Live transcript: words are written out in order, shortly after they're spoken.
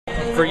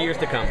for years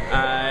to come.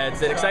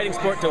 It's an exciting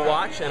sport to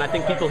watch, and I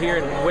think people here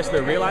in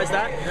Whistler realize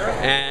that,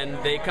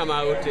 and they come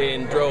out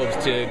in droves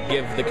to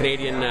give the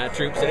Canadian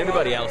troops and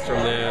everybody else from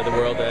the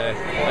world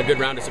a good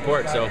round of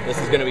support. So this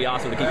is going to be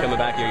awesome to keep coming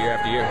back here year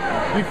after year.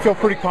 You feel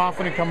pretty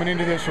confident coming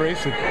into this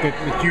race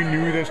that you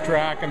knew this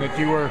track and that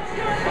you were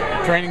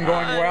training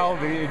going well?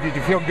 Did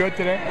you feel good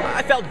today?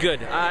 I felt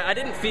good. I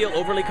didn't feel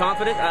overly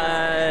confident,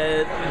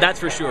 that's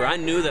for sure. I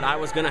knew that I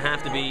was going to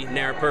have to be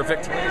near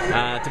perfect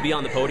to be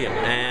on the podium,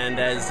 and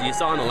as you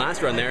saw in the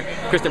last run there,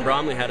 Kristen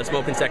Bromley had a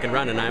smoking second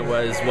run, and I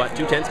was, what,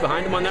 2/10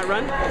 behind him on that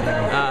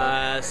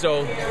run?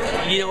 So,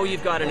 you know,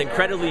 you've got an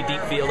incredibly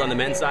deep field on the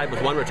men's side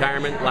with one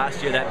retirement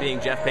last year, that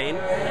being Jeff Payne,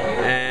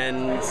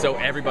 and so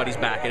everybody's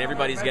back, and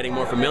everybody's getting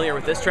more familiar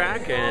with this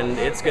track, and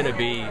it's going to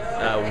be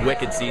a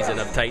wicked season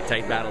of tight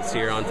battles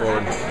here on forward.